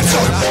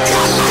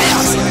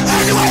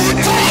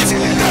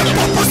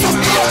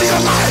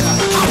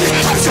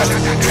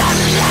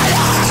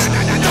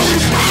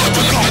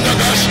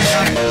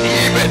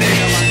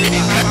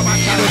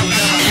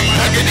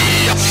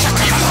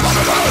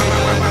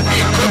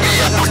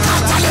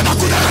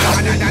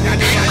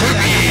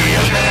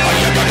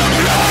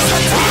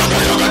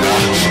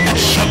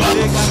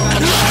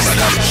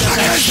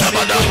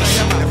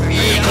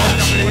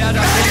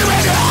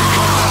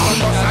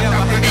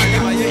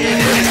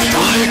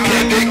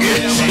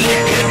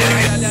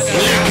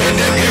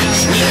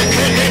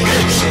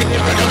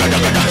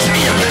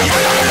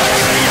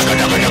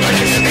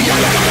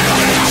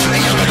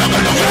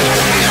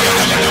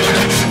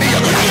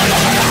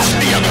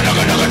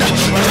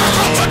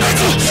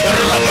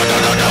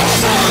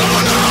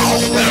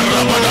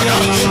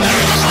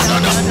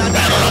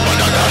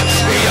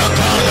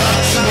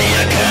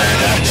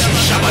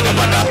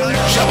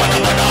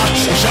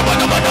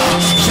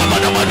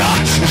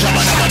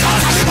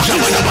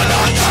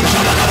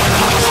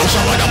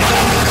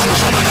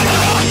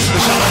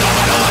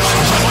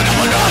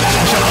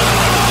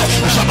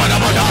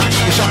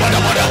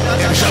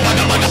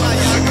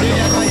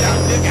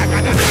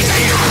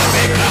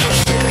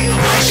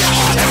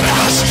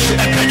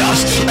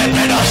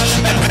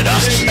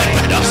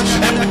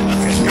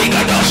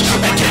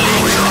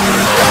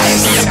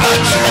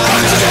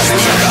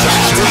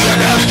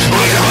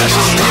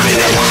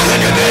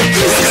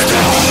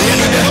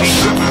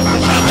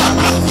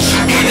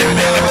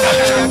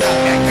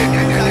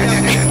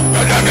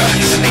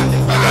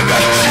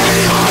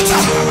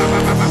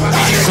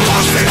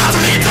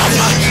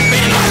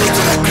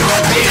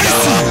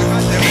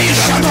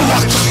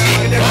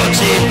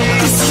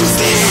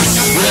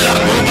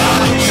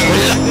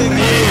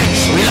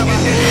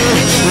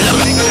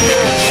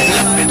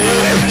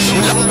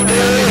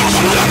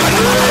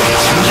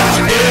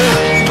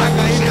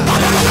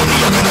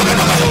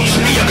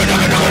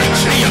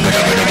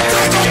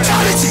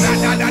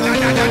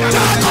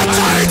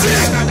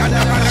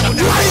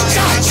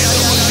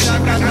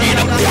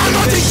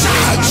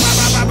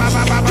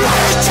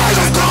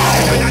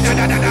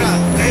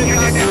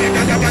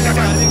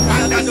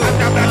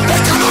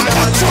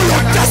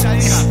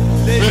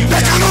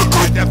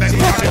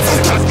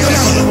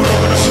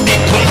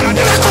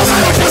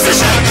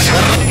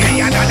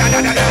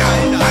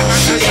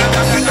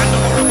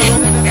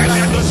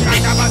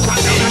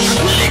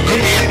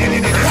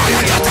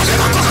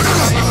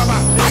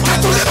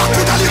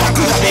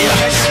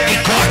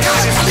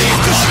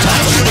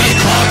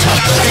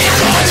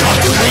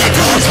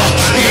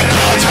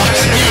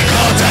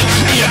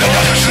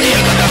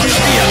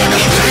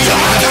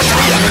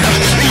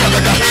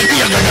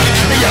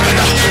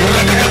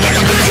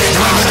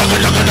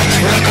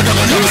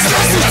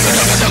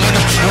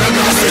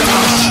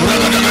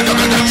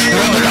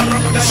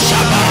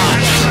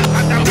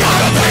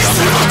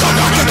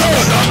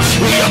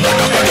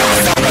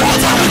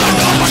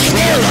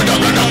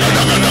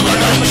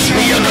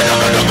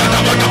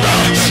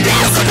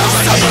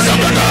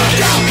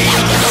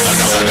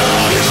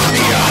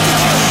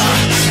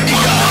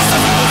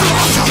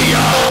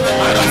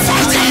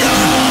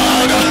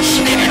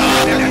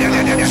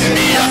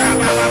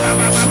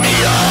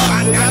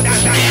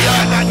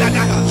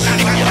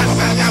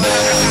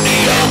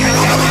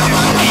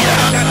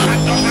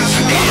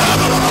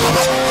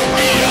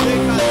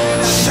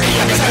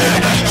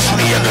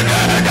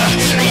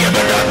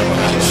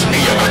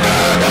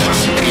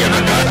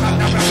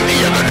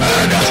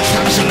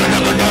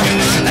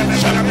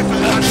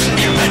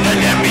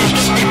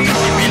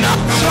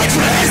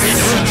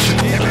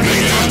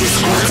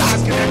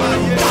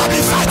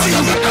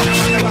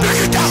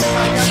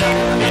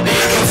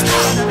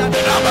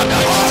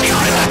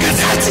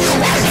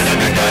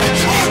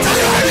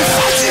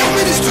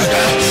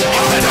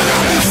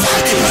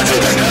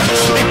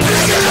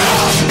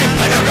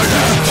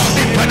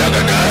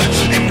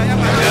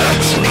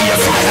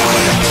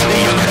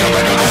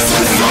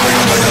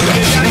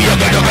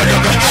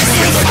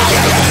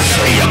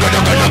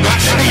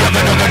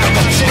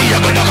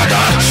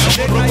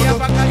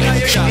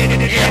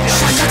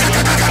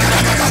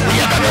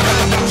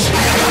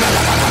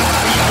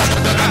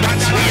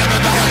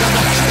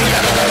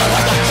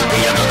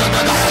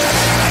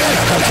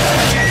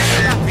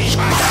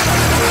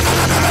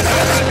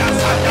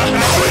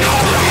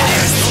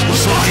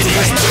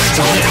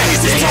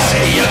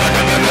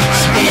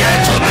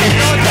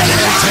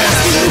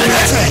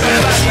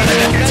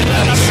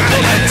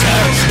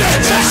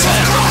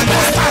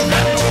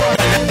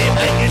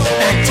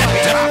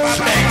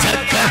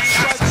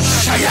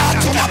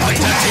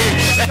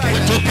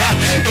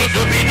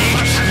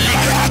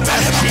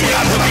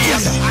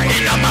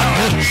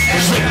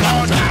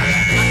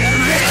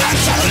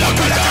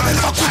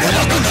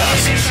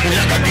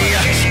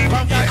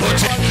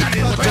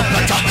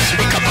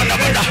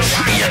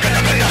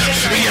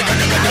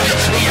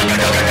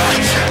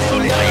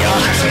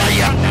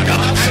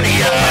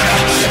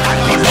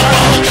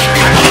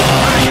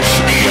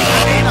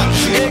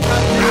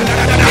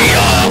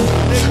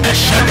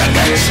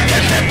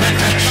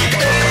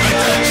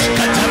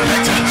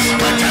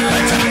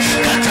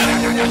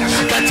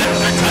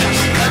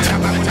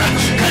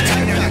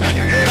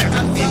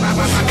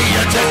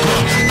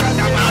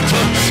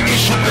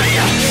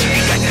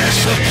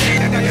Yes.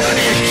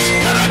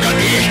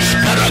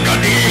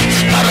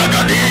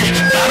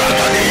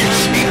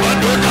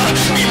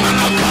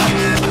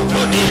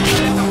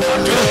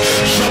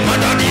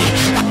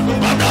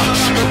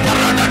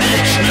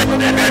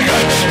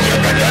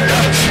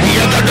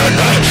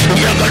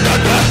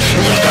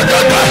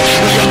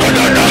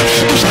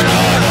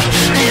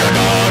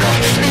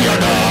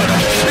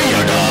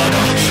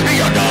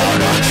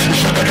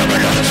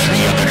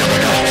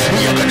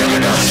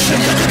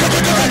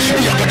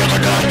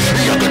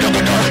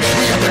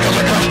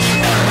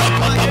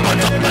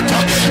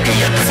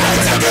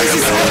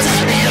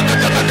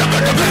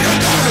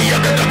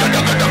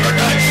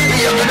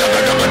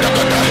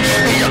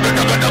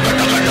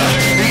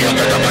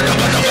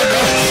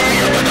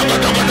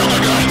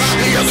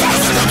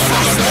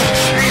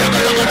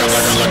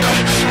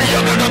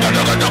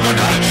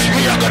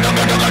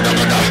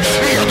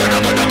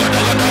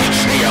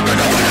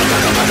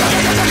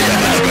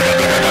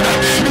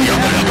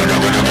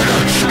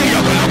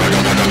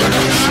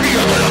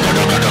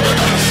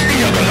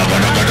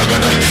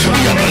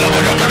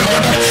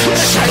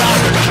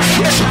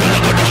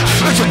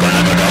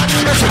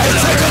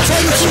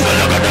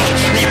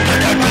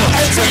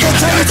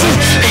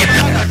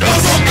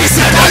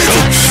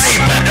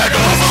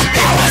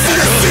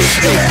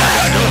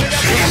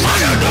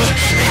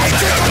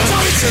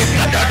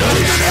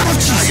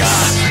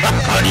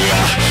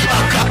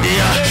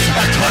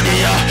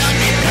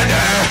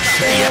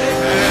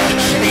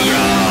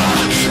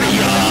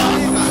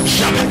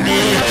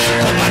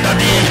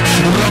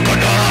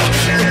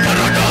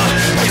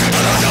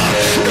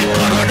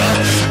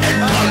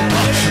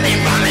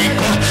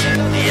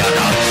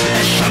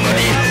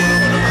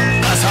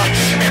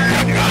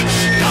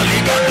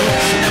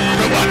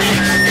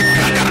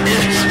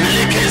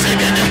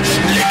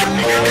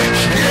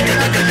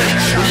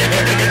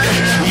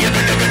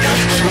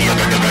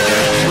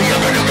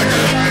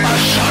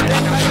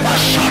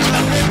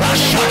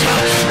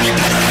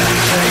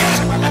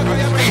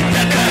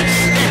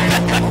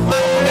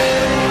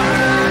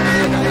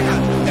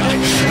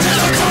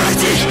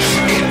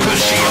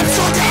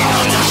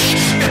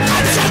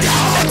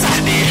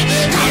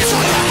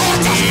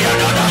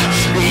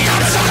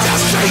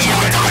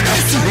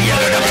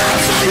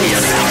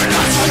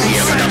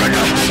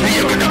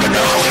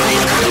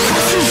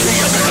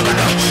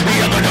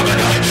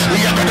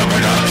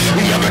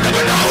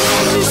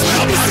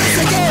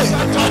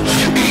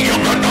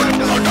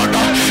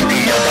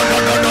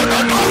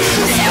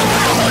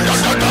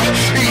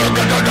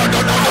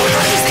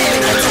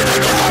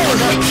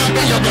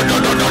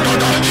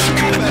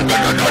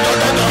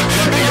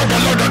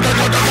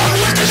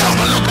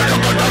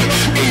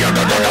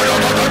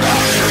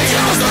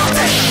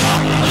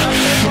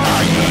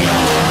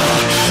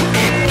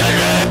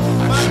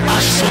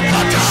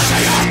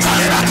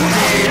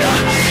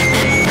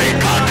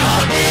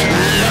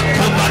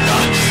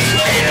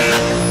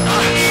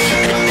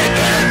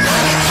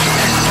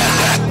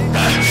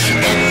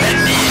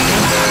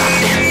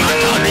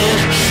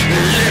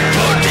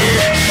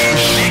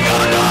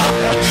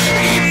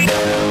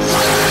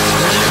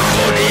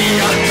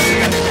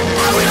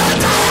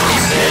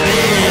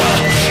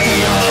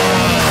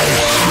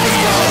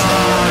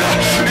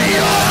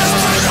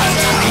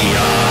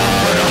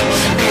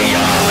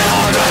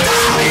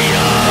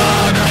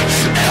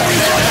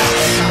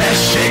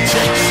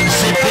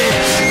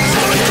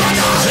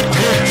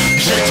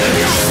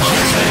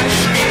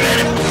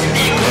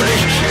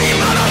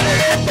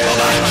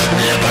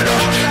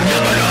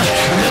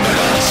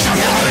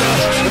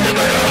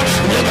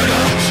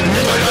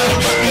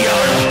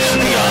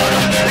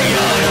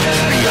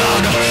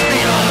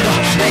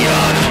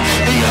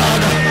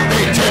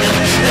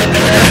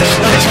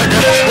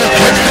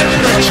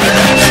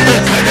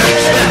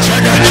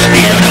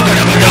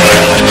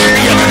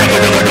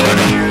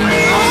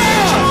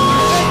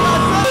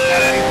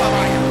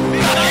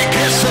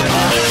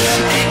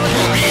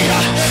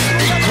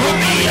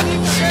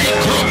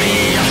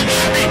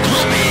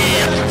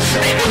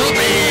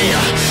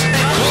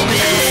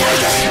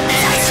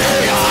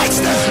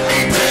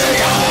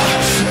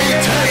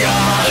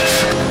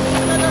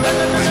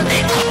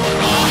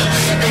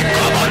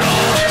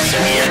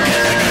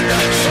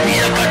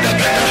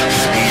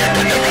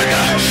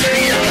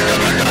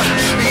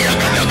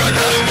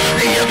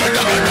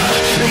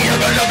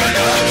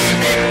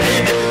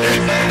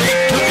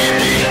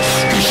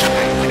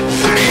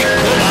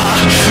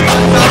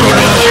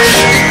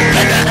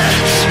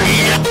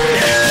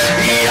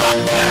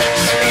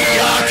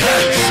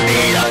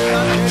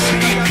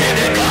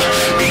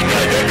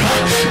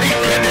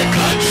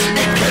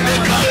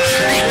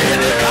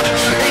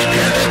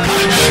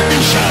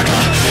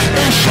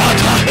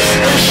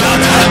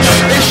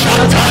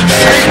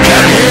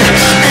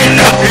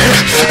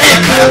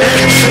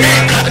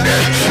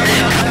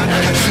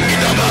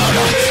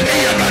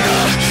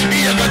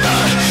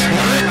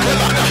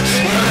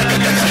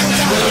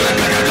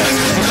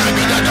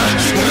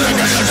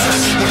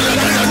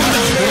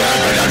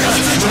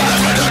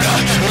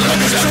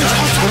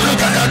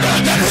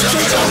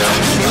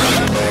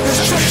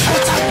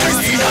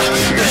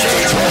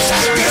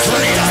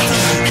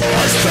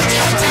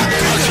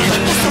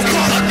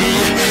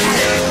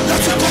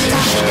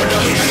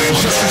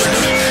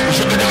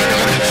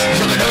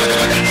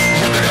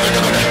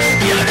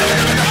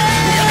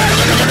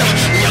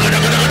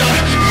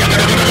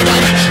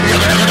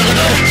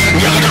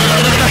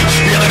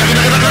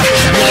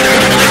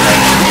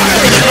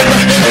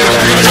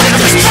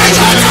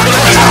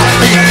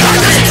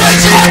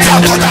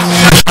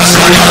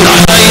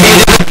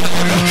 Rakata.